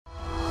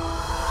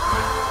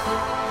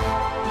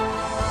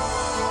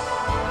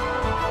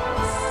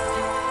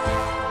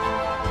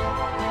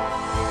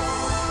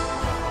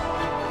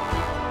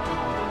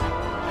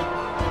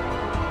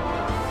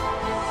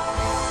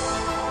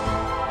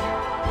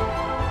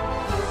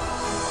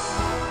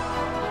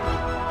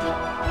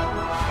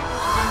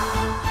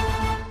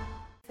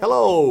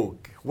Hello,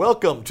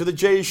 welcome to the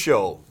Jay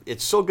Show.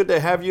 It's so good to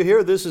have you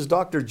here. This is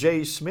Dr.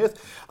 Jay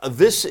Smith.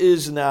 This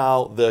is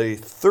now the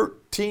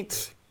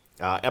 13th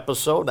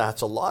episode.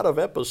 That's a lot of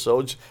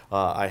episodes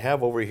I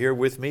have over here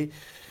with me.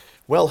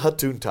 Well,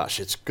 Hatun Tash,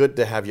 it's good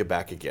to have you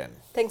back again.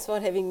 Thanks for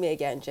having me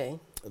again, Jay.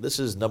 This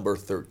is number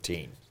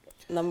 13.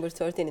 Number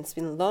 13, it's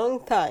been a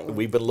long time.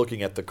 We've been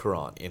looking at the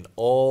Quran. In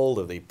all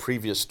of the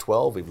previous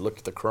 12, we've looked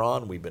at the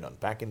Quran, we've been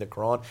unpacking the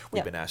Quran,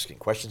 we've been asking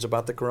questions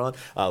about the Quran,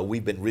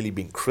 we've been really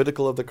being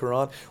critical of the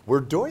Quran. We're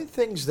doing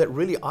things that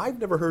really I've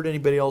never heard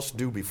anybody else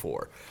do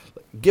before.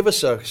 Give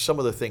us some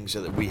of the things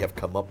that we have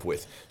come up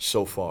with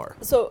so far.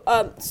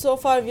 So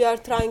far we are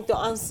trying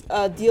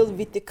to deal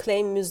with the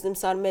claim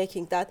Muslims are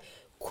making that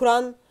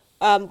Quran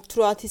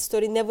throughout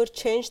history never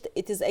changed.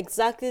 It is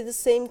exactly the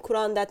same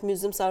Quran that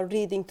Muslims are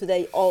reading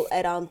today all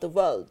around the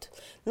world.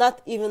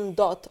 Not even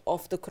dot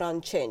of the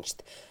Quran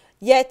changed.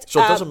 Yet,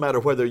 so it doesn't matter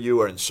whether you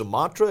are in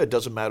Sumatra, it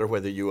doesn't matter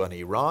whether you are in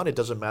Iran, it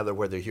doesn't matter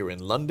whether you're in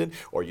London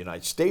or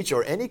United States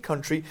or any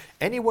country,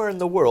 anywhere in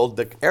the world,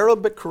 the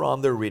Arabic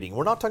Quran they're reading,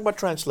 we're not talking about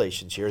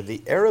translations here,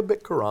 the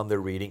Arabic Quran they're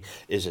reading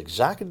is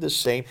exactly the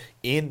same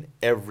in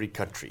every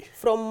country.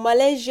 From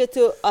Malaysia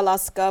to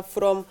Alaska,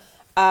 from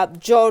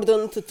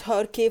Jordan to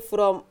Turkey,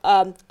 from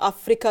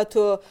Africa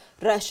to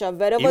Russia,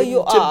 wherever even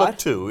you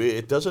Timbuktu,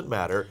 it doesn't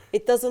matter.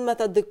 It doesn't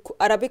matter. The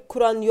Arabic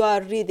Quran you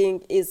are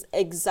reading is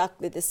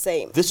exactly the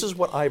same. This is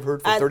what I've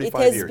heard for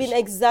 35 years. And it has been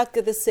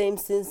exactly the same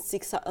since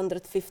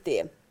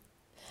 650.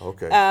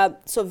 Okay.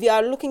 So we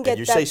are looking at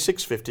you that. say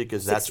 650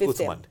 because that's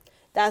Uthman.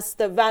 That's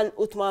the when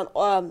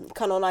Uthman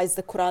canonized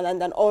the Quran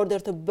and then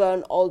ordered to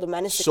burn all the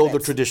manuscripts. So the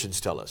traditions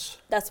tell us.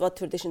 That's what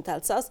tradition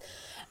tells us.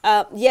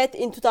 Yet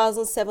in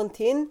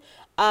 2017,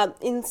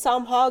 in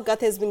somehow God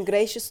has been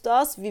gracious to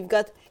us. We've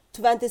got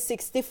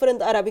 26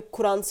 different Arabic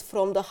Qurans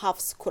from the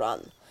Hafs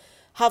Quran.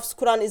 Hafs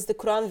Quran is the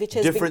Quran which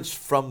has difference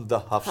from the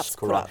Hafs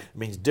Quran. It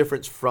means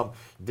difference from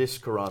this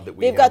Quran that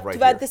we've have got right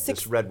 26, here.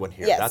 This red one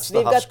here. Yes, that's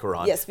the Hafs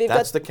Quran. Yes,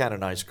 that's the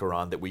canonized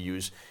Quran that we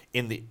use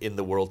in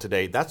the world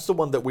today. That's the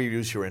one that we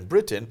use here in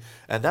Britain,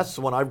 and that's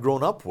the one I've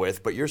grown up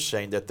with. But you're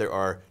saying that there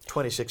are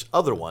 26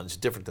 other ones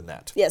different than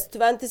that. Yes,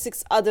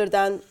 26 other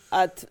than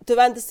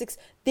 26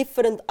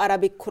 different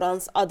Arabic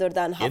Qurans other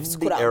than Hafs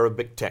Quran. In the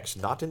Arabic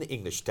text, not in the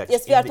English text.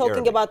 Yes, we are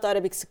talking about the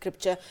Arabic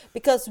scripture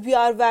because we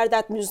are aware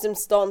that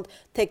Muslims don't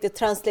take the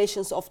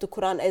translations of the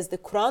Quran as the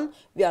Quran.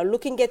 We are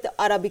looking at the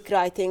Arabic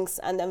writings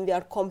and then we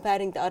are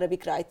comparing the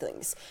Arabic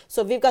writings.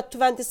 So we've got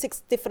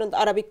 26 different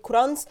Arabic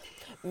Qurans.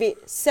 We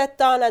sat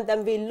down and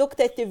then we looked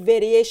at the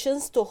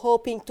variations to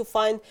hoping to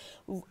find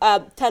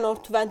 10 or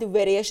 20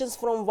 variations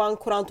from one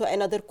Quran to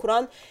another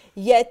Quran.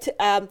 Yet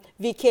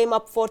we came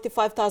up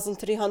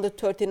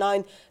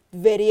 45,339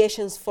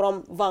 variations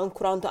from one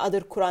Quran to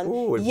other Quran.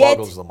 Ooh, it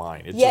boggles the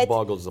mind. It just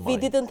boggles the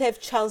mind. We didn't have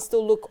chance to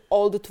look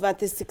all the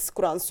 26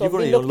 Qurans. So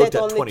we looked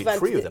at only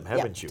 23 of them,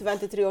 haven't you?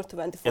 23 or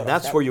 24. And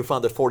that's where you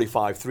found the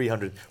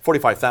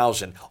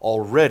 45,000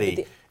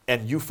 already.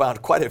 And you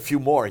found quite a few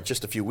more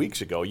just a few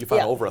weeks ago. You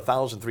found over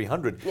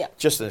 1,300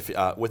 just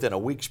within a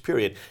week's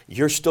period.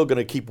 You're still going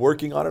to keep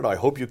working on it. I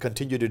hope you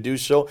continue to do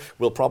so.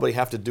 We'll probably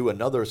have to do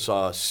another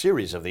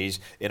series of these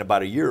in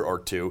about a year or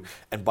two.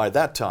 And by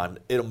that time,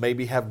 it'll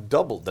maybe have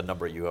doubled the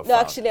number you have found.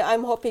 Actually,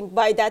 I'm hoping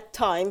by that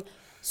time,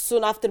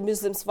 soon after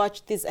Muslims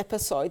watch this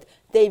episode,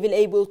 they will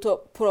able to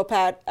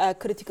prepare a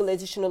critical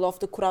edition of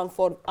the Quran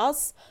for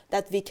us,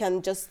 that we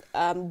can just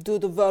do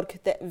the work,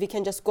 that we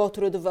can just go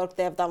through the work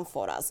they have done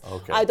for us.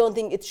 Okay. I don't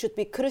think it should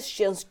be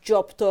Christians'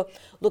 job to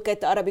look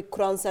at the Arabic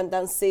Qurans and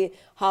then see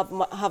how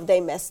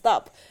they messed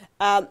up.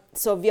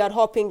 So we are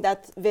hoping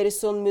that very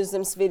soon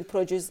Muslims will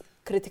produce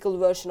critical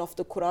version of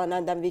the Quran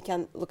and then we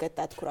can look at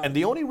that Quran. And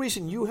the only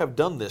reason you have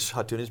done this,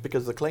 Hatun, is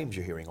because of the claims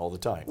you're hearing all the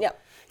time. Yeah.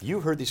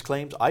 You've heard these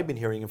claims. I've been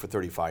hearing them for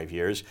 35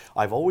 years.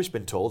 I've always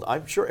been told,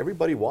 I'm sure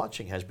everybody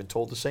watching has been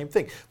told the same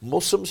thing.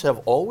 Muslims have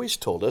always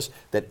told us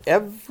that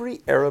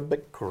every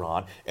Arabic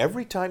Quran,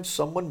 every time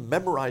someone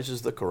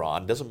memorizes the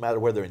Quran, doesn't matter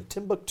whether in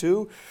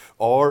Timbuktu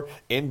or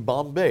in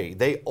Bombay,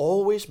 they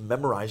always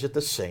memorize it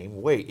the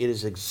same way. It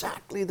is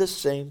exactly the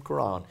same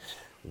Quran.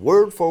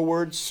 Word for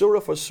word, surah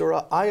for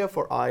surah, ayah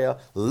for ayah,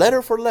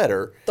 letter for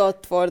letter.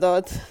 Dot for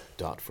dot.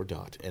 Dot for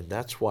dot. And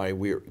that's why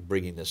we're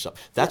bringing this up.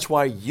 That's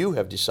why you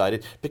have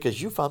decided, because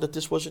you found that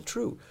this wasn't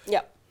true.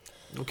 Yeah.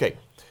 Okay.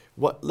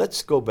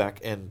 Let's go back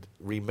and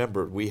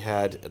remember we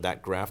had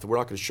that graph. We're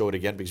not going to show it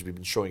again because we've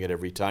been showing it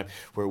every time,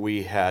 where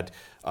we had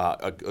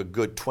a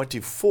good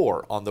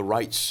 24 on the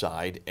right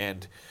side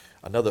and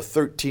another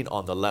 13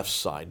 on the left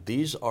side.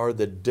 These are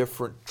the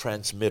different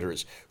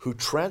transmitters who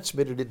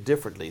transmitted it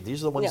differently.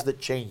 These are the ones that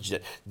changed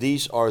it.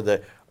 These are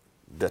the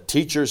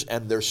teachers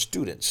and their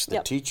students. The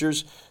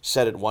teachers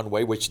said it one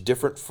way, which is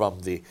different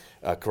from the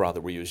Quran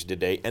that we're using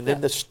today. And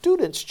then the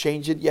students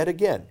changed it yet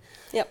again.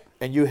 Yep.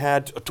 And you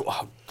had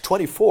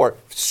 24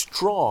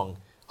 strong,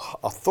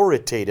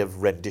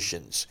 authoritative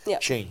renditions,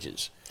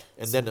 changes.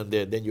 And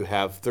then you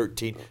have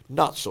 13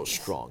 not so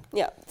strong.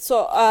 Yeah.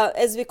 So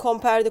as we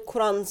compare the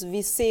Qurans,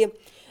 we see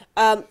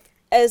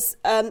as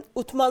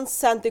Uthman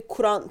sent the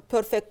Quran,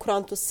 perfect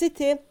Quran to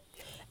city,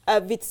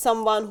 with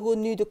someone who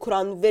knew the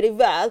Quran very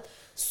well.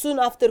 Soon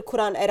after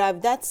Quran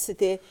arrived that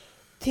city,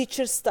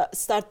 teachers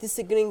start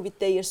disagreeing with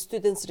their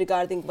students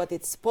regarding what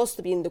it's supposed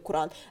to be in the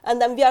Quran.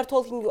 And then we are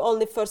talking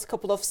only first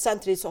couple of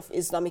centuries of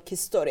Islamic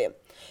history.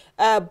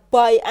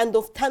 By end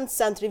of 10th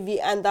century, we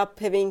end up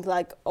having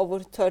like over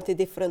 30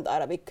 different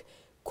Arabic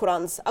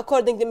Qurans.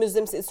 According to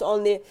Muslims, it's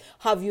only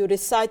how you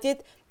recite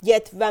it.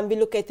 Yet when we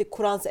look at the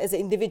Qurans as an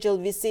individual,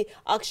 we see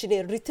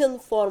actually written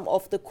form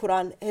of the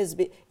Quran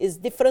is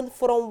different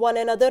from one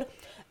another.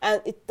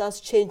 And it does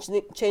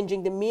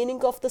changing the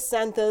meaning of the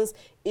sentence.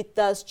 It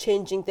does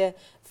changing the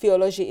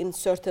theology in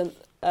certain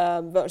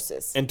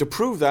verses. And to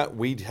prove that,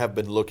 we have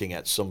been looking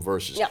at some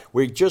verses. Yeah.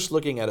 We're just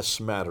looking at a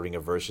smattering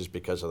of verses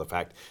because of the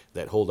fact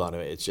that, hold on a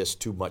minute, it's just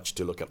too much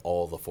to look at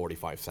all the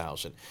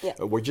 45,000. Yeah.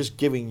 We're just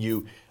giving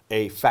you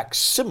a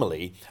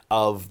facsimile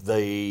of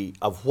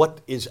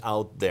what is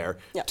out there,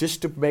 yeah,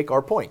 just to make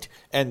our point.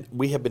 And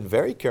we have been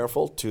very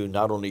careful to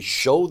not only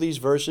show these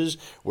verses,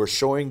 we're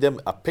showing them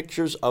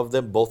pictures of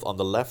them both on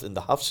the left and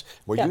the Hafs.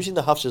 We're yeah, using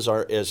the Hafs as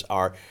our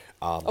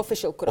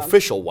official Quran.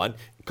 official one,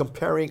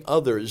 comparing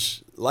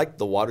others like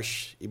the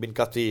Warsh, Ibn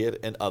Kathir,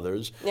 and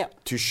others, yeah,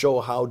 to show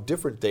how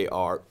different they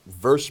are,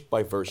 verse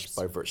by verse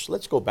by verse.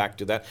 Let's go back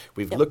to that.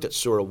 We've yeah, looked at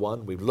Surah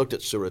 1, we've looked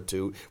at Surah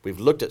 2, we've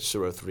looked at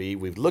Surah 3,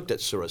 we've looked at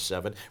Surah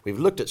 7, we've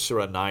looked at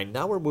Surah 9.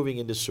 Now we're moving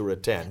into Surah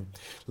 10.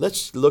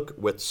 Let's look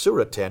with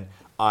Surah 10,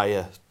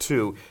 Ayah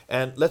 2.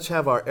 And let's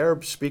have our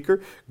Arab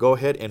speaker go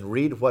ahead and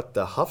read what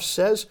the Hafs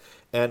says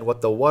and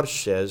what the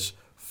Warsh says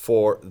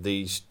for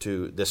these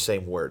two, the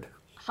same word.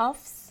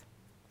 حفص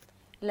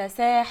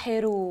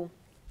لساحر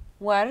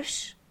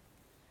ورش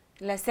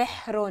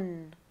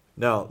لسحر.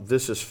 Now,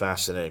 this is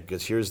fascinating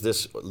because here's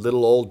this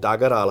little old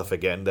Dagar Aleph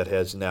again that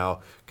has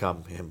now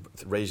come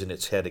raising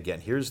its head again.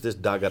 Here's this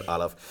Dagar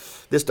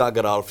Aleph. This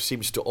Dagar Aleph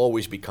seems to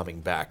always be coming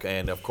back.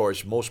 And, of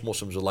course, most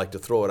Muslims would like to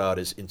throw it out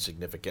as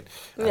insignificant.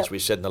 As yep, we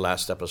said in the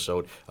last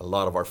episode, a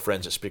lot of our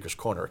friends at Speaker's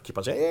Corner keep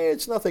on saying, hey,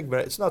 it's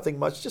nothing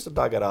much, just a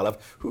Dagar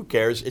Aleph. Who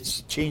cares?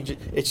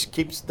 It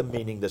keeps the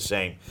meaning the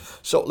same.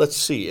 So let's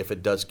see if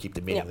it does keep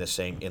the meaning yep, the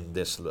same in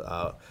this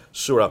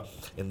surah,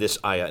 in this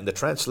ayah. In the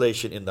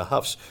translation in the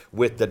Hafs,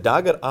 with the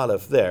Dagar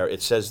Aleph there,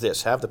 it says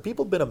this: have the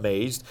people been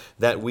amazed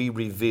that we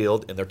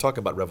revealed, and they're talking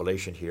about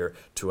revelation here,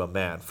 to a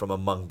man from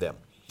among them.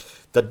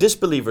 The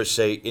disbelievers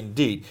say,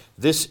 indeed,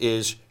 this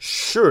is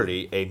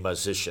surely a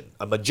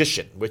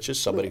magician, which is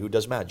somebody who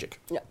does magic.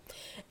 yeah.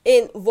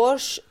 In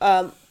Warsh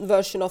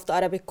version of the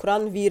Arabic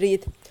Quran, we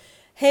read,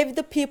 have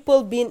the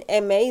people been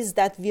amazed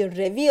that we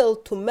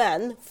revealed to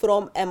man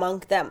from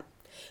among them?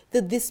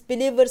 The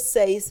disbeliever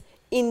says,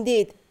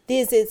 indeed,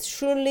 this is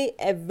surely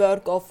a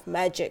work of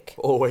magic.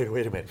 Oh, wait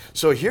a minute.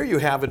 So here you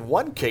have in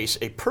one case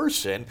a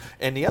person,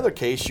 and the other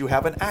case you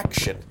have an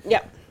action.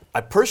 Yeah.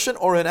 A person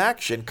or an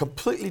action,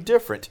 completely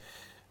different.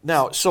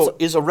 Now, so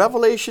is a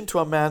revelation to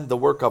a man the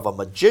work of a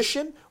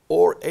magician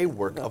or a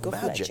work of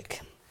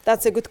magic?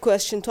 That's a good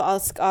question to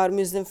ask our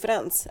Muslim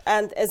friends.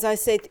 And as I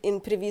said in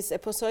previous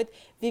episode,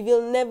 we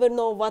will never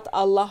know what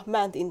Allah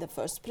meant in the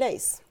first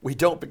place. We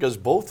don't, because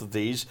both of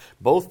these,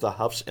 both the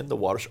Hafs and the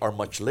Warsh, are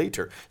much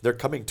later. They're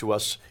coming to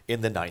us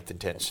in the 9th and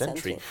 10th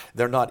century.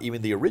 They're not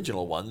even the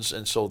original ones,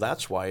 and so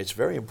that's why it's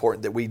very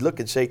important that we look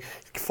and say,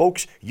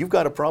 folks, you've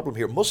got a problem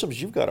here.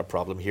 Muslims, you've got a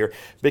problem here,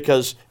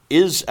 because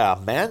is a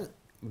man...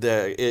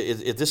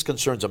 If this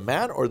concerns a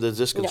man or does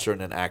this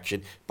concern an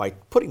action? By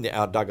putting the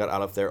Dagar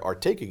Aleph there or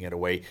taking it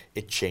away,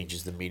 it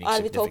changes the meaning Are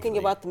we significantly. talking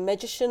about the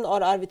magician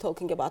or are we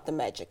talking about the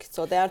magic?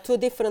 So there are two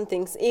different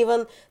things.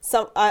 Even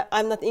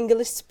I'm not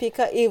English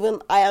speaker,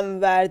 even I am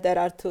aware there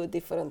are two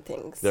different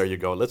things. There you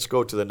go. Let's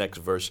go to the next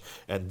verse,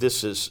 and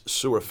this is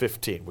Surah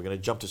 15. We're going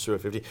to jump to Surah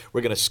 15. We're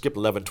going to skip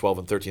 11, 12,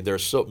 and 13. There are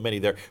so many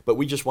there, but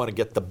we just want to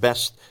get the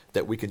best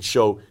that we can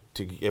show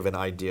to give an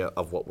idea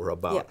of what we're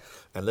about. Yeah.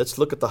 And let's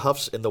look at the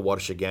Hafs and the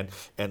Warsh again,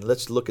 and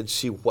let's look and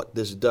see what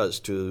this does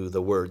to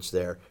the words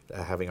there,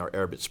 having our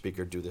Arabic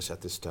speaker do this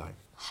at this time.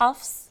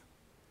 حفص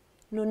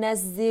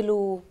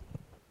ننزل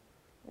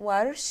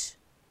ورش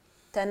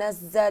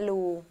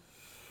تنزل.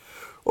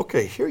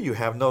 Okay, here you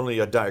have not only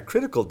a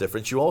diacritical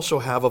difference, you also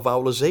have a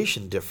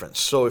vowelization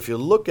difference. So if you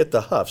look at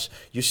the Hafs,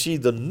 you see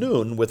the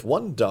nun with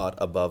one dot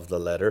above the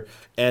letter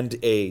and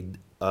a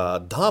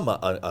dhamma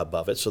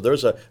above it. So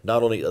there's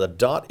not only the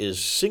dot is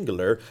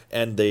singular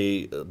and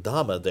the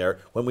dhamma there.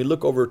 When we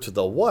look over to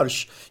the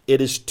Warsh, it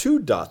is two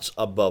dots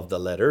above the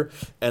letter,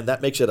 and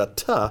that makes it a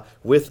ta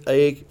with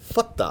a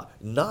fatta,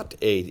 not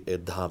a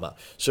dhamma.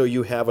 So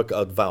you have a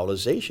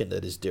vowelization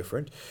that is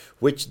different,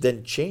 which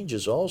then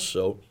changes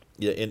also.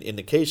 In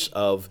the case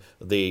of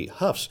the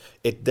Hafs,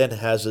 it then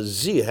has a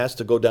Z. It has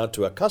to go down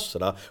to a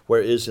kasra,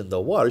 whereas in the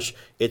Warsh,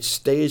 it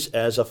stays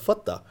as a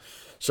fatta.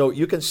 So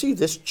you can see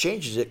this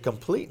changes it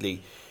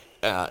completely.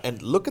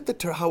 And look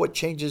at how it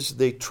changes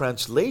the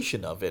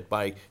translation of it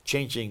by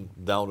changing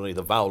not only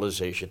the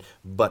vowelization,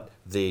 but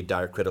the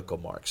diacritical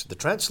marks. The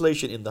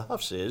translation in the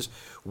Hafs is,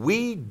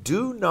 we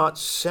do not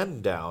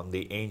send down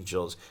the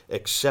angels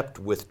except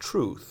with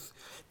truth,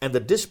 and the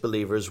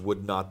disbelievers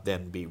would not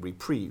then be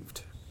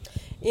reprieved.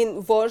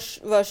 in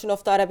version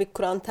of the Arabic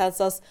Quran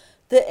tells us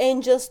the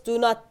angels do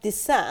not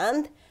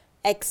descend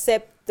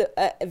except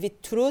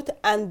with truth,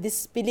 and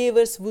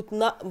disbelievers would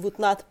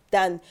not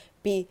then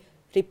be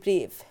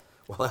reprieved.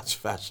 Well, that's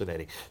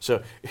fascinating.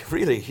 So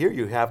really here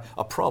you have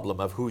a problem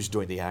of who's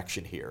doing the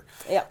action here.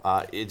 Yeah.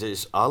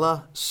 Does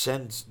Allah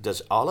send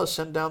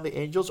down the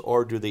angels,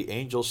 or do the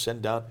angels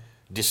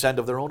descend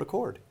of their own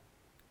accord?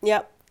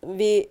 Yeah,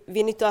 we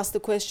need to ask the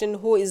question,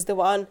 who is the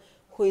one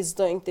who is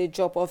doing the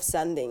job of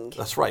sending?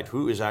 That's right.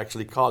 Who is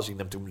actually causing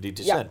them to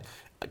descend? Yeah.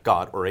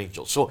 God or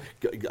angels. So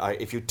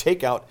if you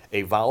take out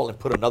a vowel and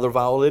put another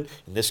vowel in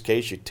this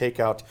case you take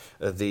out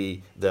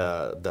the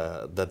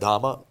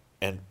dhamma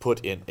and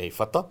put in a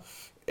fatha,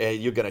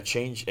 you're going to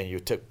change, and you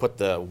put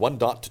the 1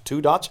 dot to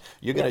 2 dots,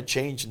 you're going to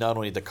change not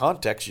only the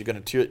context, you're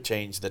going to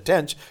change the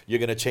tense, you're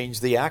going to change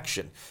the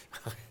action.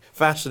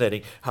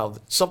 Fascinating how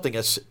something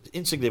as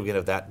insignificant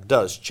as that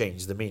does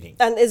change the meaning.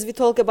 And as we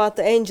talk about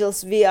the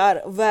angels, we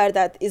are aware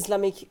that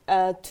Islamic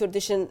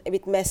tradition a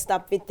bit messed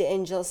up with the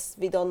angels.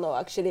 We don't know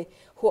actually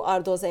who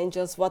are those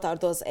angels, what are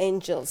those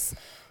angels.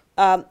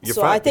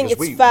 So I think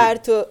it's fair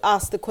to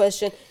ask the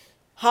question,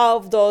 how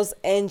those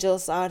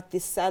angels are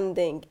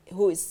descending,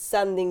 who is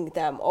sending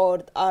them,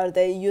 or are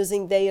they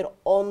using their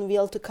own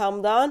will to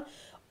come down,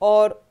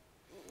 or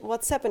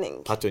what's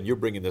happening? Hatun, you're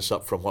bringing this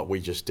up from what we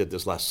just did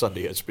this last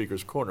Sunday at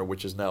Speaker's Corner,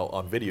 which is now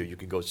on video. You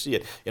can go see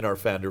it in our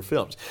Fander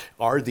films.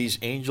 Are these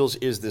angels,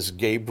 is this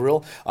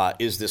Gabriel,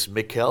 is this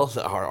Michael?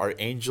 Are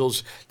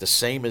angels the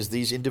same as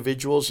these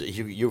individuals?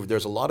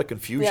 There's a lot of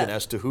confusion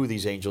as to who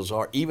these angels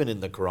are, even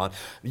in the Quran.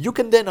 You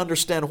can then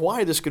understand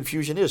why this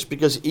confusion is,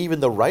 because even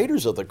the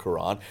writers of the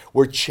Quran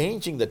were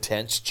changing the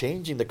tense,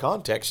 changing the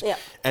context,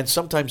 and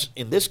sometimes,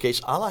 in this case,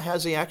 Allah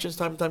has the action,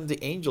 sometimes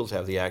the angels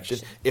have the action.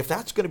 If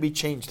that's going to be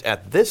changed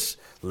at this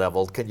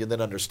level, can you then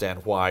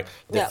understand why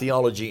the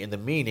theology and the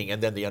meaning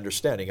and then the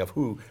understanding of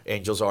who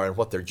angels are and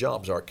what their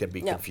jobs are can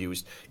be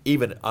confused,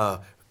 even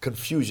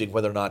confusing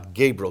whether or not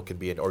Gabriel can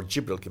be or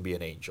Jibril can be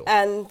an angel.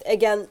 And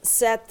again,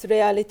 sad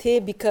reality,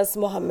 because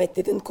Muhammad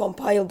didn't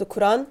compile the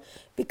Quran,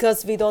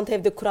 because we don't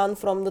have the Quran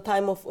from the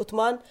time of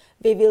Uthman,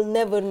 we will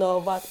never know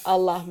what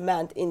Allah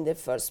meant in the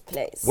first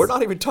place. We're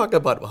not even talking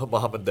about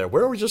Muhammad there.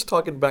 We're just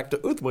talking back to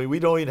Uthman. We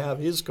don't even have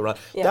his Quran.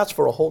 That's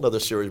for a whole other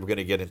series we're going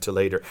to get into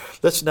later.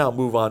 Let's now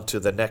move on to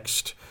the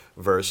next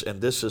verse,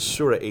 and this is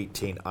Surah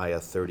 18, Ayah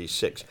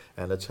 36.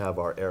 And let's have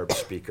our Arab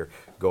speaker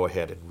go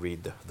ahead and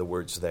read the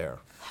words there.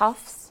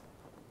 حفص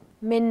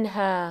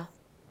منها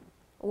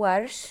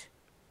ورش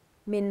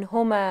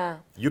منهما.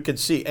 You can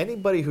see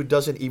anybody who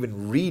doesn't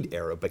even read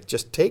Arabic,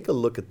 just take a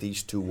look at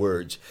these two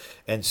words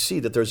and see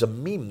that there's a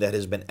meme that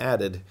has been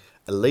added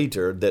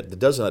later that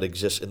does not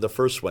exist in the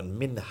first one.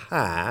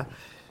 Minha,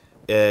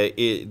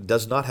 it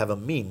does not have a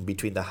meme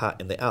between the ha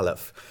and the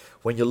aleph.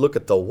 When you look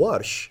at the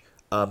warsh,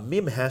 a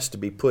meme has to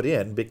be put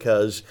in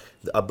because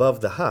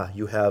above the ha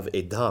you have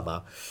a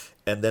dhamma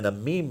and then a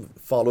meme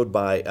followed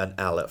by an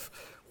aleph.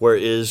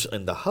 Whereas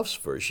in the Hafs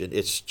version,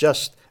 it's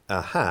just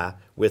a ha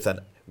with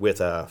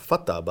a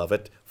fatha above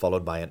it,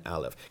 followed by an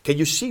aleph. Can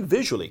you see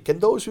visually? Can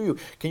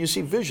you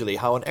see visually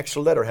how an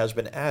extra letter has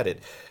been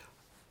added?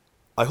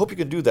 I hope you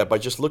can do that by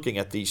just looking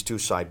at these two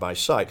side by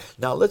side.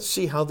 Now let's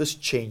see how this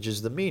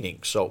changes the meaning.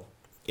 So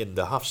in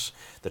the Hafs,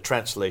 the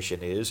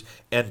translation is,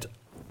 and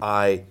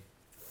I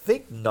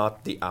think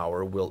not the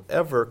hour will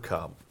ever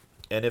come,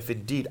 and if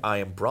indeed I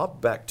am brought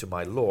back to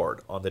my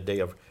Lord on the day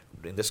of,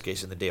 in this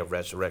case, in the day of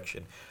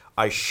resurrection,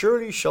 I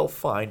surely shall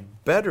find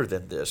better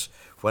than this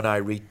when I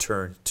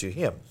return to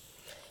him.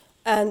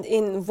 And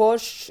in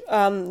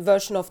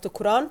version of the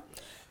Quran,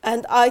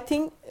 and I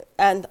think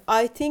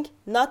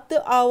not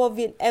the hour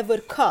will ever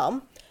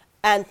come,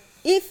 and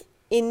if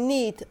in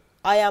need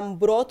I am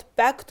brought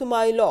back to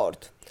my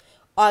Lord,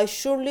 I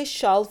surely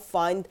shall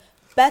find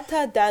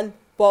better than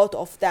both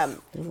of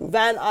them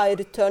when I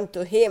return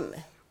to him.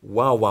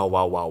 Wow, wow,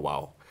 wow, wow,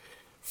 wow.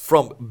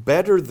 From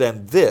better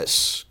than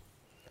this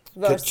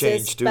versus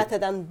change to better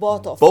than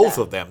both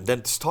of them. Then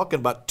it's talking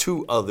about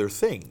two other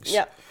things.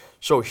 Yeah.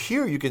 So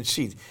here you can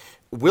see,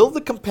 will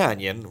the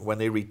companion, when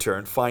they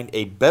return, find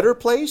a better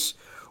place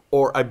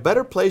or a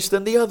better place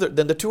than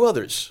the two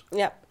others?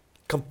 Yeah.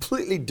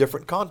 Completely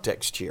different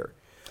context here.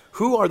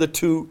 Who are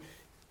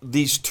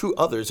these two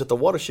others that the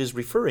Warish is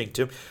referring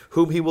to,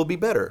 whom he will be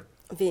better?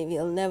 We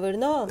will never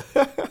know.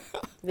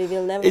 We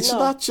will never It's know.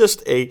 not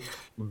just a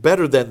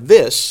better than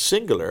this,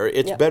 singular,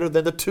 it's better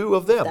than the two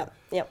of them.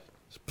 Yeah.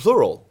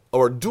 Plural,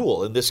 or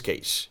dual in this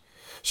case.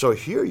 So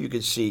here you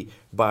can see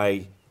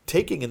by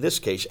taking, in this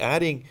case,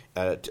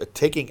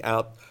 taking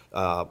out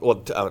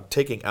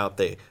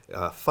the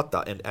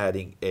fatha and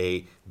adding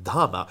a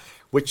dhamma,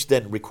 which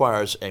then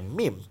requires a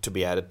mim to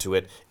be added to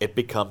it, it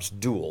becomes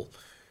dual.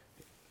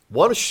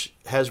 Warsh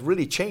has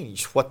really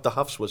changed what the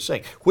Hafs was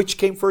saying. Which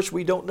came first,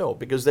 we don't know,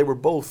 because they were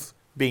both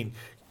being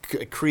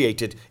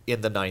created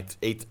in the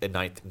 8th and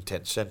 9th and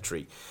 10th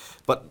century.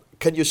 But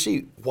can you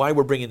see why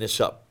we're bringing this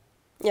up?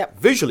 Yep.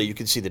 Visually, you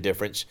can see the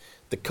difference.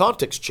 The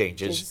context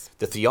changes,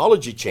 the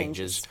theology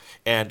changes,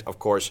 and of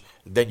course,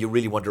 then you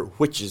really wonder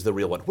which is the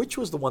real one. Which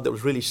was the one that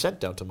was really sent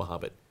down to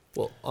Muhammad?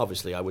 Well,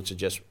 obviously, I would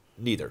suggest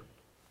neither.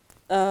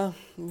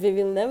 We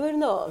will never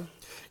know.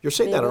 You're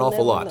saying We that an will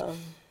awful never lot, know.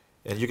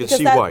 and you can Because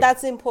see why.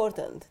 that's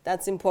important.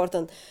 That's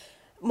important.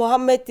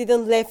 Muhammad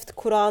didn't left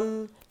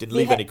Quran. Didn't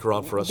leave any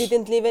Quran for us.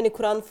 Didn't leave any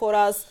Quran for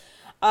us.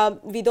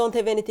 We don't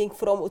have anything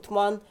from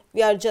Uthman.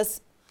 We are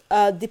just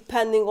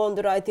depending on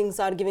the writings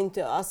are given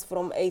to us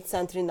from 8th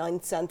century,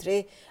 9th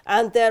century,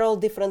 and they're all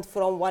different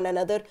from one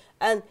another.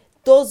 And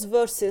those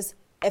verses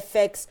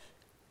affects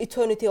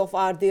eternity of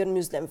our dear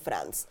Muslim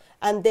friends,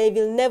 and they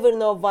will never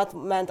know what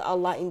meant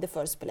Allah in the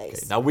first place.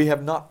 Okay, now, we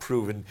have not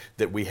proven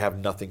that we have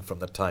nothing from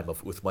the time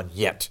of Uthman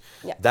yet.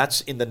 Yeah. That's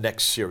in the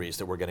next series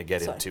that we're going to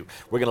get into.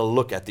 We're going to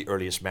look at the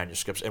earliest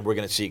manuscripts, and we're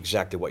going to see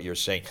exactly what you're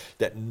saying,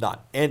 that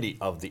not any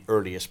of the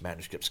earliest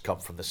manuscripts come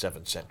from the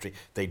 7th century.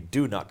 They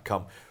do not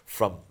come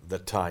from the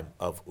time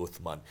of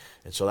Uthman.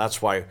 And so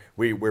that's why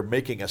we're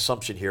making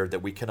assumption here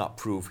that we cannot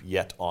prove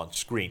yet on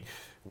screen.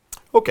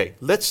 Okay,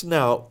 let's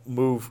now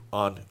move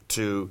on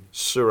to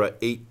Surah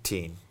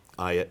 18,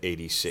 Ayah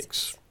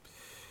 86.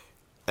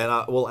 And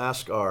I will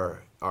ask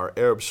our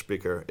Arab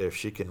speaker if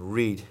she can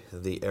read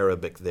the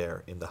Arabic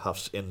there in the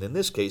Hafs, and in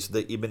this case,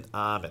 the Ibn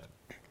Amir.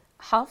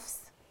 حفص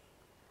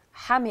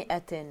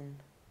حمئة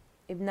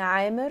ابن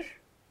عامر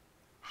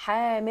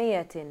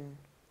حامية.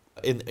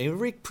 In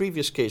every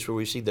previous case where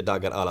we've seen the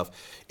Dagar Alaf,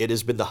 it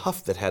has been the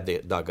Haf that had the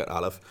Dagar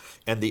Alaf,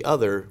 and the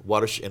other,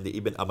 Warsh and the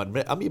Ibn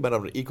Amr. Ibn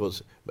Amr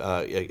equals,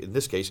 in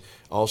this case,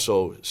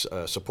 also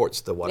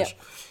supports the Warsh.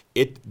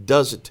 Yeah. It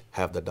doesn't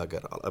have the Dagar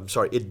Alaf. I'm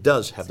sorry, it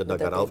does have the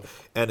Dagar Alaf.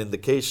 And in the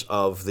case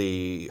of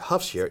the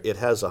Hafs here, it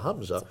has a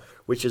Hamza,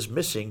 which is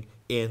missing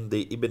in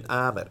the Ibn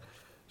Amr.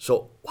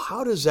 So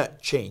how does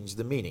that change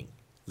the meaning?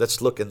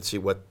 Let's look and see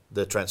what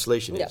the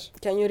translation is.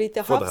 Can you read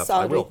the For the Hafs? Hafs,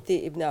 I I'll will. read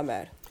the Ibn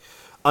Amr.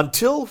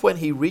 Until when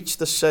he reached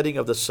the setting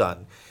of the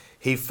sun,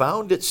 he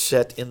found it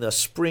set in a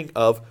spring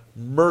of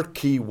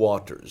murky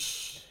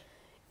waters.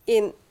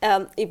 In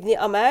Ibn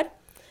Amr,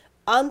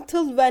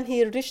 until when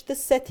he reached the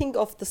setting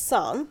of the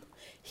sun,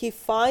 he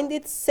found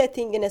it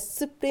setting in a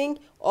spring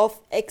of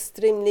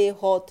extremely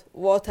hot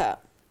water.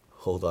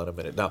 Hold on a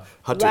minute. Now,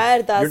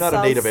 Where Hatun, does you're not a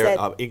sun native set?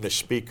 English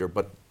speaker,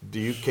 but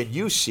can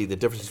you see the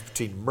difference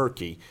between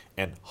murky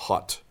and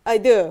hot? I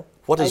do.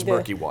 What I is do.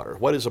 murky water?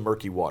 What is a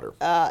murky water?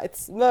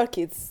 It's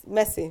murky. It's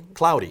messy,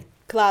 Cloudy.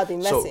 cloudy,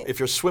 messy. So if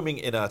you're swimming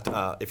in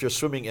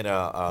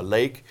a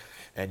lake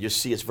and you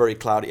see it's very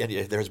cloudy and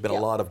there's been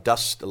a lot of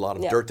dust, a lot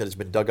of dirt that has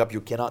been dug up,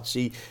 you cannot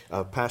see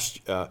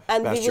past and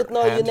past we your would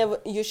know hand.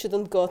 you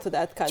shouldn't go to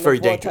that kind It's of very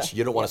water. dangerous.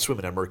 You don't want to swim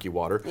in a murky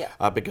water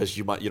because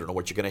you don't know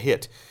what you're going to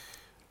hit.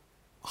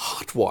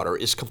 Hot water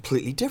is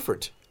completely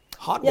different.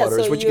 Hot water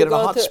is what you get in a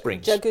hot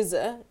springs.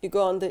 Jacuzzi, you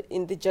go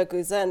in the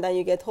jacuzzi and then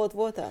you get hot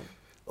water.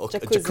 Okay,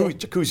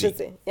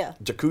 jacuzzi. Yeah.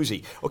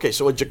 Jacuzzi. Okay,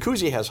 so a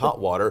jacuzzi has hot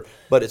water,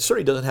 but it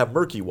certainly doesn't have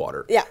murky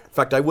water. Yeah. In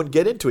fact, I wouldn't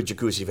get into a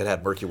jacuzzi if it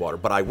had murky water,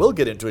 but I will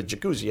get into a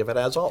jacuzzi if it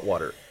has hot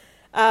water.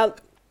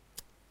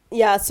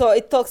 Yeah, so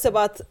it talks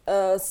about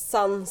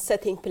sun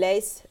setting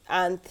place,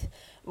 and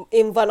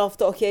in one of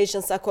the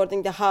occasions,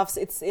 according to Hafs,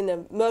 it's in a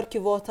murky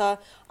water.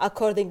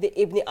 According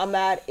to Ibn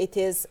Amr, it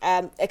is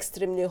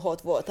extremely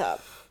hot water.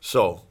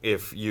 So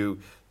if you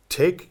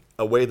take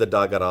away the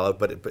dagar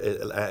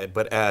alaf,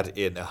 but add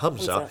in a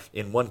hamza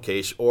in one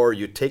case, or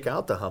you take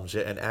out the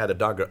hamza and add a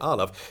dagar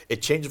alaf,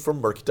 it changes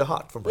from murky to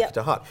hot,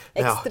 to hot.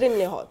 Now,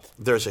 extremely hot.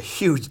 There's a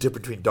huge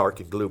difference between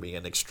dark and gloomy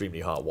and extremely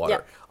hot water.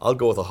 Yeah. I'll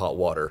go with the hot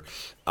water.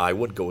 I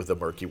wouldn't go with the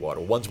murky water.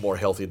 One's more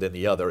healthy than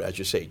the other. As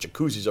you say,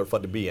 jacuzzis are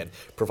fun to be in,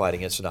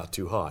 providing it's not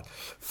too hot.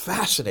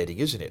 Fascinating,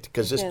 isn't it?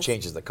 Because this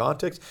changes the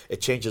context.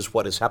 It changes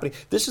what is happening.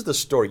 This is the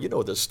story, you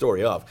know the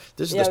story of.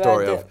 This is the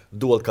story of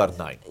Dual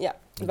Karnain. Yeah,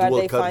 where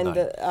they find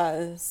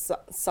the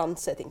sun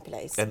setting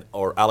place.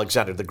 Or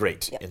Alexander the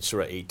Great in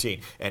Surah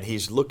 18. And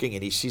he's looking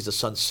and he sees the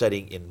sun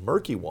setting in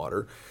murky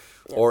water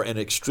or in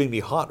extremely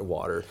hot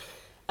water.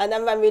 And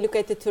then when we look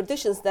at the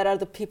traditions, there are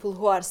the people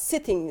who are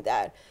sitting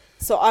there.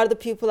 So are the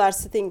people are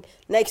sitting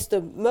next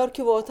to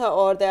murky water,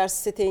 or they are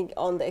sitting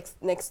on the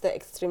next to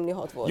extremely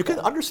hot water? You can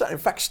understand. In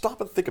fact,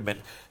 stop and think a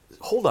minute.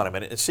 Hold on a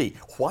minute and see.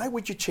 Why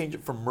would you change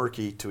it from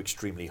murky to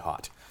extremely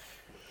hot?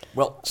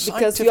 Well,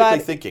 scientifically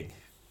thinking,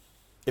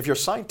 if you're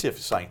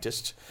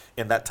scientists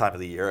in that time of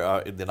the year,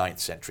 in the 9th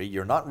century,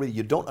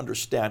 you don't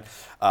understand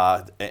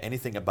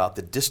anything about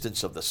the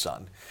distance of the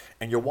sun,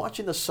 and you're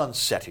watching the sun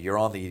set. You're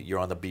on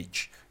the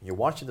beach, and you're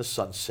watching the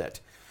sun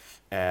set,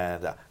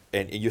 and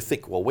you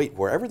think, well, wait,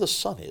 wherever the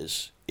sun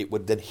is, it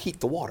would then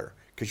heat the water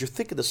because you're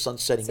thinking the sun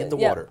setting in the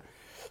water.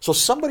 So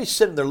somebody's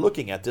sitting there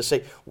looking at this,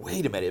 say,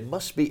 wait a minute, it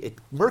must be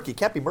murky. It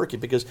can't be murky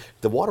because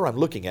the water I'm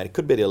looking at, it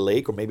could be at a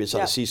lake or maybe it's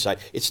on the seaside.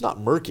 It's not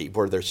murky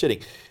where they're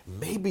sitting.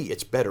 Maybe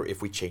it's better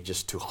if we change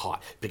this to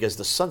hot because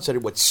the sun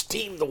setting would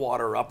steam the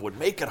water up, would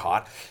make it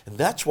hot. And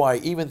that's why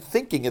even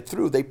thinking it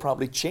through, they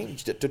probably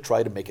changed it to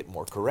try to make it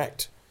more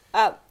correct.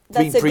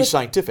 Being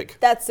pre-scientific.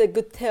 That's a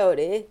good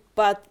theory,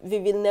 but we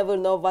will never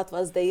know what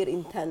was their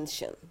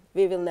intention.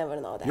 We will never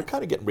know that. You're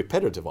kind of getting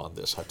repetitive on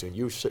this, Hatun.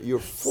 You're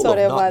full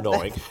Sorry of not about that.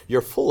 knowing.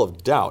 You're full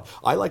of doubt.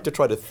 I like to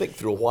try to think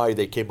through why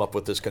they came up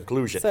with this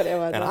conclusion. Sorry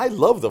about and that. I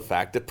love the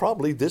fact that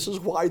probably this is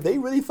why they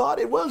really thought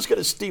it was going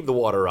to steam the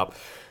water up.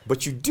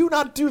 But you do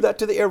not do that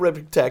to the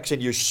Arabic text,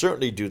 and you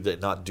certainly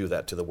not do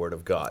that to the Word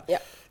of God. Yeah.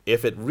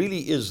 If it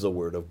really is the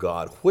Word of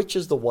God, which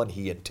is the one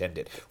he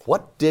intended?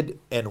 What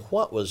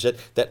was it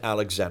that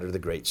Alexander the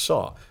Great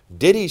saw?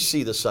 Did he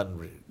see the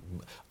sun?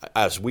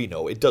 As we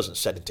know, it doesn't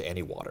set into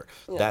any water.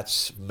 Yeah.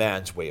 That's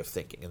man's way of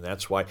thinking. And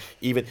that's why,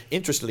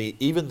 interestingly,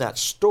 even that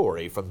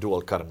story from Dhu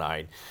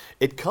al-Qarnayn,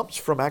 it comes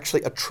from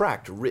actually a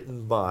tract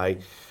written by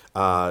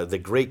the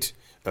great,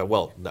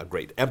 not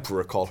great,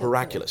 emperor called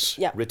Heraclius,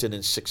 Yeah. written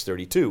in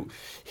 632.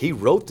 He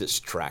wrote this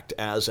tract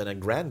as an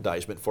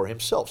aggrandizement for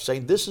himself,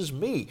 saying, this is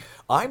me.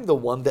 I'm the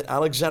one that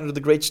Alexander the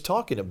Great's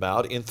talking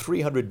about in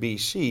 300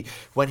 BC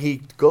when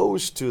he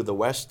goes to the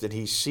west and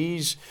he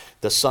sees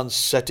the sun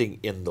setting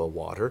in the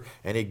water,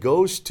 and he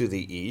goes to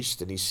the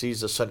east and he sees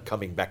the sun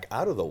coming back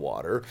out of the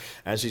water.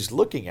 As he's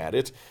looking at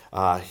it,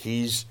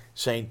 he's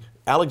saying,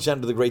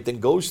 Alexander the Great then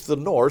goes to the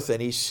north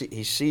and he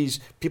sees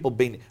people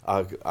being,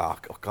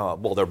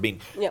 they're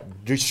being Yeah.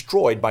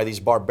 destroyed by these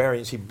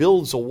barbarians. He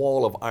builds a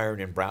wall of iron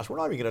and brass. We're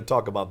not even going to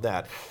talk about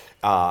that.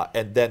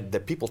 And then the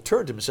people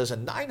turn to him and says,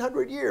 in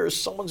 900 years,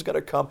 someone's going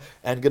to come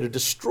and going to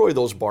destroy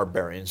those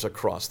barbarians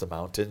across the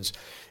mountains.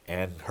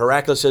 And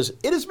Heraclius says,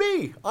 it is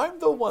me. I'm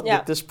the one Yeah.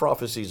 that this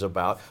prophecy is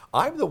about.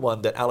 I'm the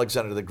one that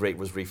Alexander the Great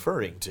was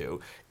referring to.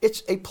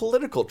 It's a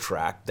political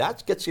tract.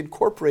 That gets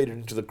incorporated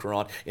into the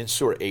Quran in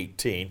Surah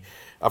 18.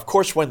 Of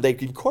course, when they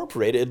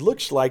incorporate it, it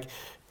looks like,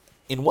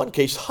 in one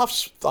case,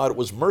 Hafs thought it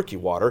was murky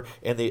water,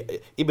 and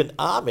Ibn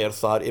Amir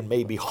thought it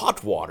may be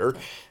hot water.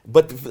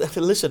 But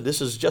listen, this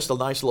is just a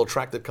nice little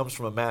tract that comes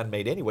from a man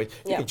made anyway.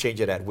 You Yeah. can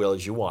change it at will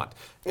as you want.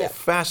 Yeah.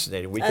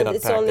 Fascinating. We and can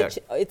it's unpack only that.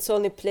 it's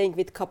only playing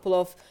with couple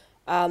of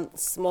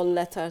small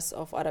letters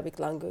of Arabic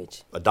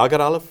language. A Dagar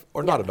Aleph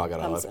or not Yeah, a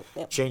Dagar Aleph Hamza,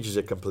 yeah. changes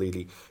it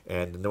completely,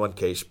 and in one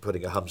case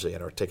putting a Hamza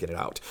in or taking it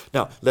out.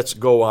 Now let's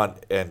go on,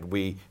 and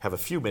we have a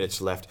few minutes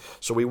left,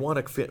 so we want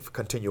to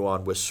continue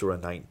on with Surah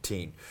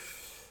 19.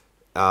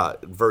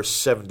 Verse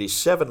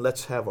 77,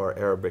 let's have our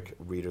Arabic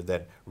reader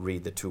then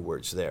read the two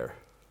words there.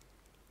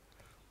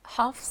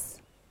 حفص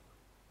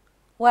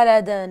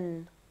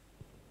ولدا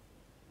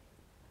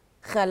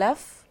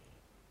خلف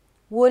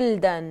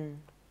ولدا.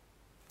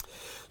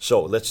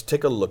 So let's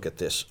take a look at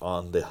this.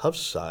 On the Hafs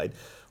side,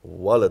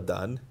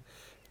 waladan,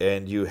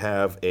 and you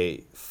have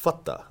a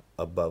fatha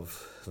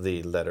above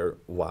the letter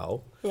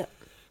waw. Yeah.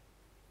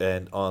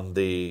 And on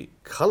the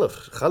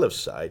Khalaf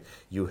side,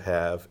 you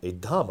have a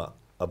dhamma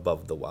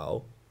above the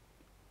waw,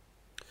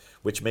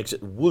 which makes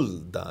it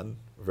wuldan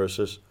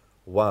versus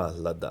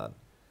waladan.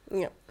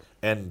 Yeah.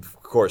 And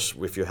of course,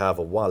 if you have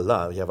a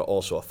wala, you have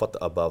also a fatha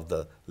above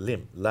the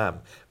lam.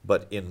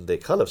 But in the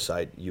Khalaf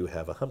side, you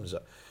have a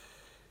hamza,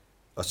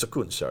 a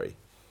sukun, sorry.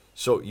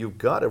 So you've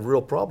got a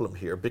real problem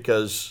here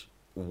because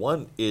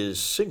one is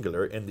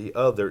singular and the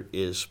other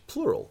is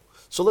plural.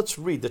 So let's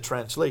read the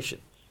translation.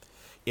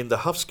 In the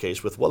Hafs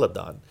case with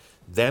waladan,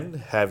 then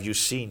have you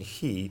seen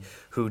he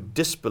who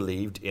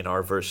disbelieved in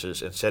our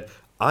verses and said,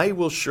 I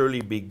will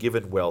surely be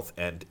given wealth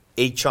and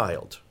a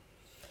child.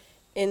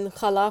 In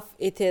Khalaf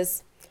it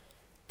is,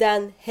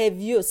 then have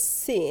you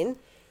seen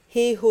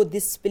he who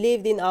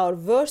disbelieved in our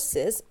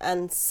verses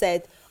and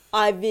said,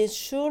 I will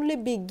surely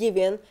be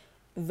given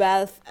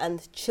wealth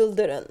and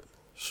children.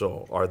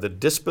 So are the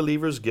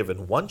disbelievers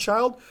given one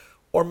child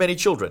or many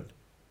children?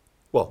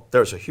 Well,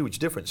 there's a huge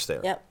difference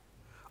there. Yeah.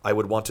 I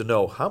would want to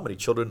know how many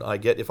children I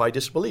get if I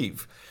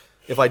disbelieve.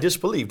 If I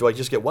disbelieve, do I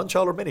just get one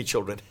child or many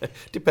children?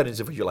 Depends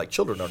if you like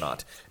children or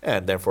not.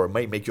 And therefore, it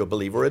may make you a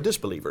believer or a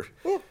disbeliever.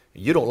 Yeah.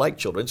 You don't like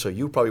children, so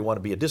you probably want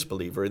to be a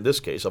disbeliever in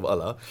this case of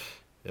Allah.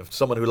 If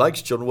someone who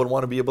likes children would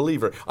want to be a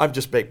believer. I'm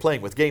just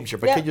playing with games here,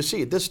 but Yeah. can you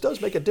see it? This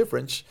does make a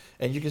difference,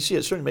 and you can see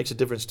it certainly makes a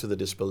difference to the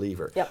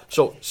disbeliever. Yeah.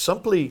 So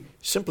simply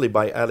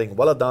by adding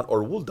waladan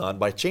or wuldan,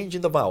 by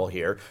changing the vowel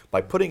here,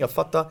 by putting a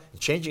fatha and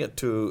changing it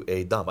to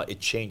a dhamma, it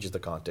changes the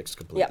context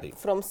completely. Yeah,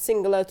 from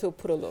singular to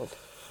plural.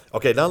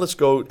 Okay, now let's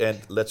go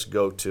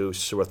to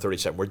Surah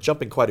 37. We're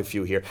jumping quite a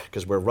few here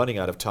because we're running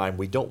out of time.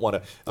 We don't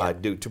want to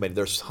do too many.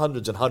 There's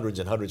hundreds and hundreds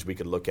and hundreds we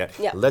could look at.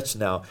 Yeah. Let's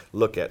now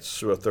look at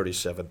Surah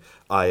 37,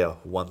 Ayah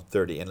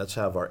 130. And let's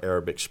have our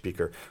Arabic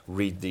speaker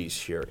read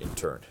these here in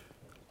turn.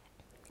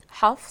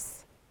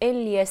 حفص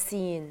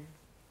الياسين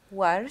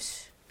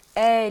ورش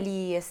آل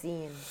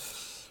ياسين.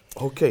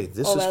 Okay,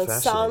 this is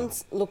fascinating.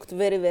 Sounds looked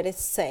very, very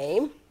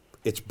same.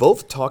 It's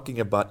both talking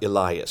about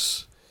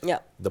Elias, Yeah.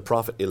 the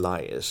prophet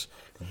Elias,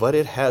 but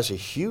it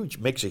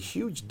makes a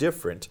huge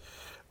difference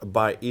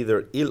by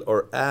either il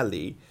or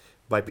ali,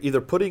 by either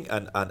putting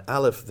an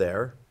aleph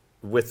there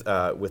with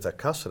a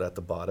kasra at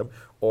the bottom,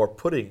 or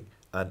putting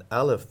an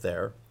aleph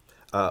there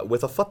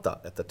with a fatha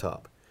at the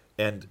top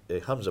and a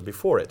hamza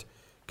before it.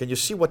 Can you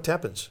see what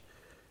happens?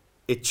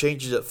 It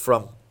changes it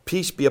from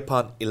peace be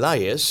upon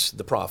Elias,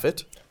 the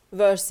prophet,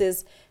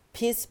 Versus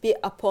peace be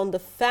upon the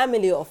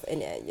family of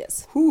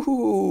Elias.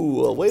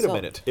 Well, wait a So,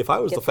 minute. If I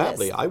was the get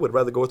family, less. I would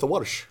rather go with the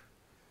Warsh.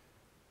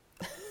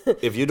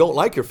 If you don't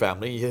like your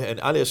family, and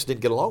Elias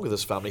didn't get along with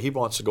his family, he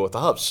wants to go with the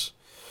Hafs.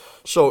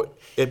 So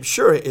I'm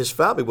sure his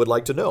family would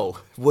like to know,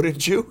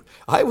 wouldn't you?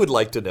 I would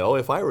like to know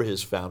if I were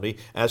his family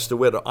as to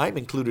whether I'm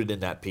included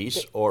in that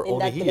piece or In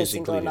only that he is blessing or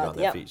included not, on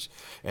that yeah. piece.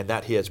 And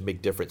that he has a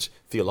big difference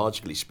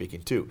theologically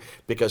speaking too.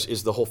 Because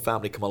is the whole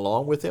family come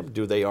along with him?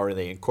 Are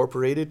they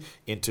incorporated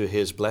into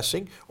his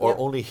blessing or Yeah.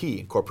 only he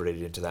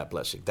incorporated into that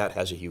blessing? That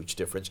has a huge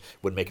difference,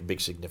 would make a big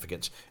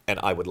significance. And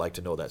I would like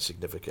to know that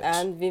significance.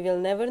 And we will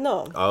never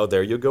know. Oh,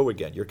 there you go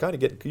again. You're kind of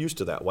getting used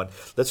to that one.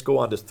 Let's go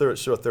on to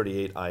Surah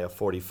 38, Ayah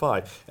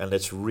 45, and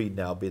let's read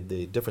now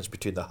the difference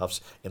between the Hafs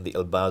and the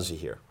Al-Bazi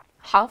here.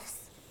 حفص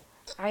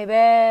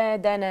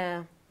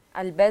عبادنا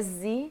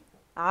البزي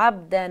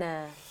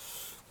عبدنا.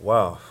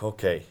 Wow,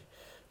 okay.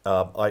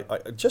 I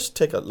just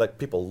let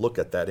people look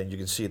at that, and you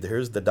can see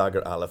here's the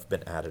Dagar Aleph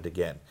been added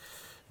again.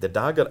 The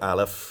Dagar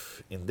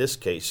Aleph, in this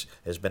case,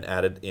 has been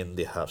added in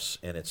the Hafs,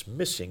 and it's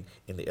missing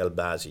in the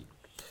Al-Bazi.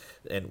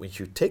 And when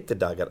you take the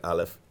Dagar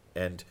Aleph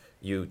and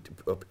you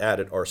add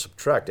it or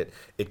subtract it,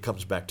 it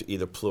comes back to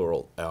either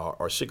plural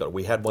or singular.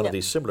 We had one of Yeah.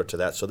 these similar to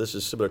that, so this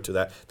is similar to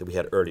that we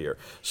had earlier.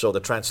 So the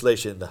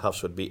translation in the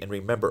Hafs would be, and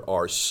remember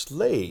our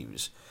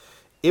slaves,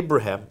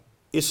 Abraham,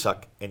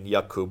 Isaac, and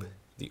Yaqub,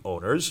 the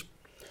owners.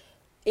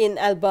 In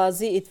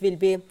Al-Bazi, it will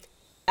be,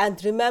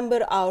 and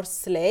remember our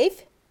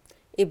slave,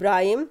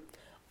 Ibrahim,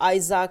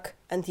 Isaac,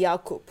 and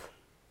Jacob,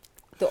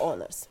 the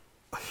owners.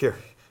 Here,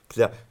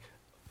 yeah,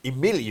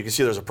 immediately you can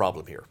see there's a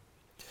problem here.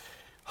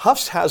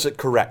 Hafs has it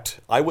correct.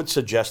 I would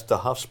suggest the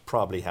Hafs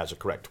probably has it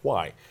correct.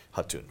 Why,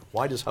 Hatun?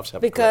 Why does Hafs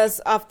have it correct?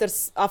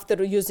 Because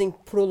after using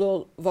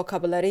plural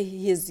vocabulary,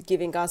 he's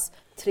giving us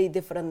three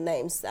different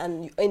names.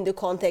 And in the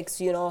context,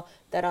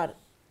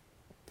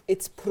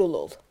 it's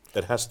plural.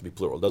 It has to be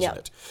plural, doesn't Yeah.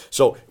 it?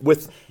 So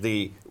with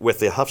the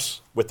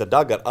Hafs, with the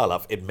Dagar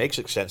Aleph, it makes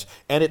sense,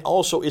 and it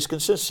also is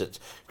consistent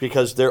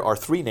because there are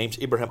three names: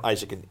 Abraham,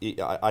 Isaac, and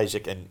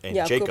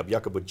Jacob.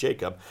 Jacob with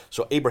Jacob.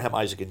 So Abraham,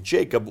 Isaac, and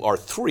Jacob are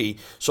three.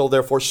 So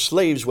therefore,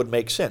 slaves would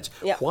make sense.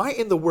 Yeah. Why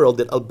in the world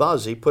did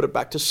Al-Bazi put it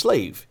back to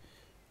slave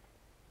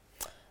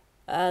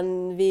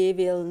And we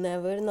will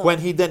never know. when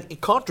he then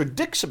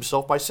contradicts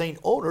himself by saying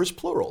owners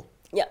plural?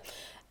 Yeah.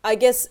 I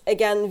guess,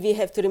 again, we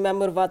have to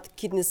remember what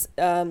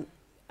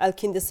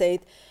Al-Kindi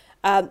said.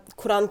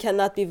 Quran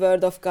cannot be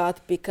word of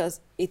God because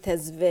it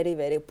has very,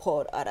 very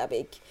poor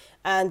Arabic.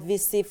 And we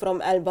see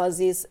from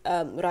Al-Bazi's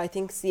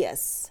writings,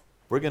 yes.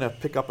 We're going to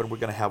pick up and we're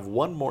going to have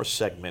one more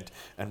segment,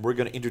 and we're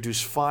going to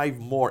introduce 5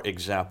 more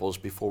examples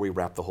before we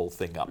wrap the whole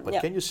thing up. But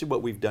Yeah. can you see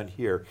what we've done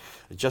here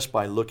just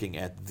by looking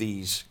at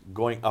these,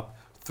 going up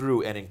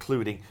through and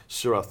including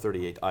Surah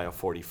 38, Ayah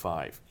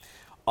 45?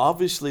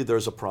 Obviously,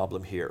 there's a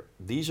problem here.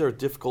 These are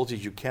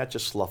difficulties you can't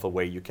just slough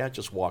away. You can't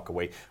just walk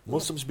away.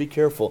 Muslims, be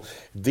careful.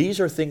 These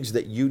are things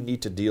that you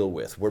need to deal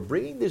with. We're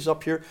bringing this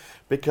up here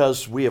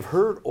because we have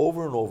heard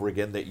over and over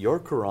again that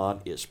your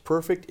Quran is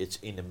perfect. It's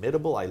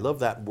inimitable. I love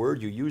that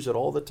word. You use it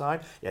all the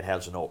time. It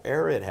has no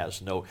error. It has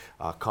no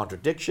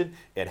contradiction.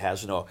 It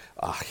has no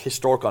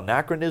historical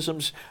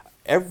anachronisms.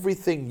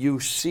 Everything you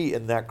see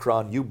in that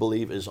Quran, you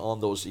believe, is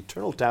on those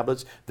eternal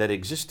tablets that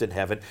exist in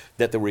heaven,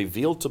 that were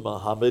revealed to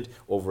Muhammad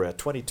over a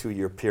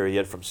 22-year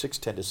period from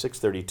 610 to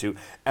 632,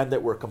 and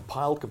that were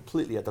compiled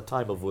completely at the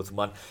time of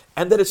Uthman,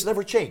 and that it's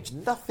never changed.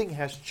 Nothing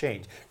has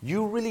changed.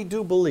 You really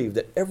do believe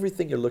that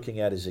everything you're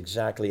looking at is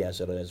exactly as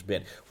it has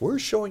been. We're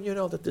showing you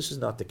now that this is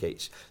not the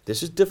case.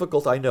 This is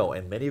difficult, I know,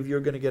 and many of you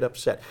are going to get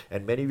upset,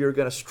 and many of you are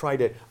going to try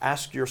to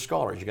ask your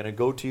scholars. You're going to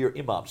go to your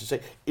imams and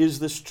say, is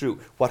this true?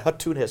 What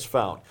Hatun has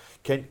found.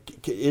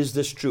 Is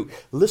this true?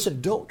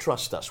 Listen, don't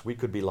trust us. We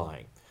could be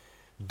lying.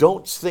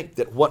 Don't think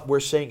that what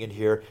we're saying in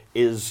here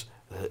is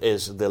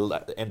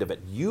the end of it.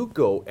 You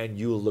go and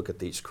you look at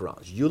these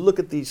Qurans. You look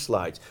at these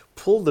slides.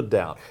 Pull them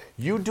down.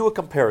 You do a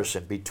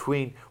comparison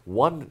between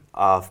one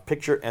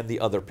picture and the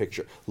other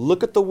picture.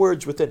 Look at the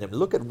words within them.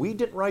 We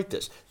didn't write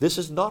this. This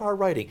is not our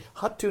writing.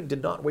 Hatun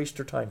did not waste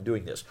her time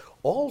doing this.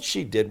 All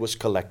she did was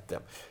collect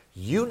them.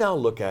 You now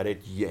look at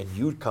it and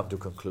you come to a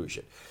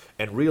conclusion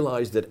and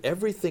realize that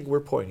everything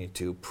we're pointing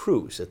to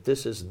proves that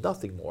this is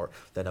nothing more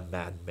than a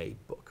man-made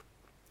book.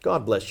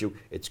 God bless you.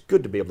 It's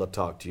good to be able to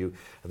talk to you.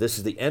 This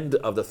is the end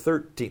of the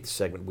 13th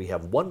segment. We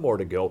have one more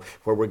to go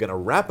where we're going to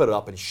wrap it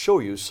up and show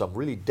you some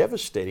really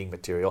devastating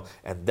material,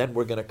 and then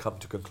we're going to come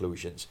to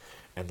conclusions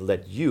and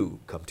let you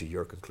come to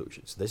your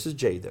conclusions. This is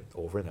Jayden,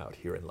 over and out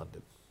here in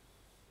London.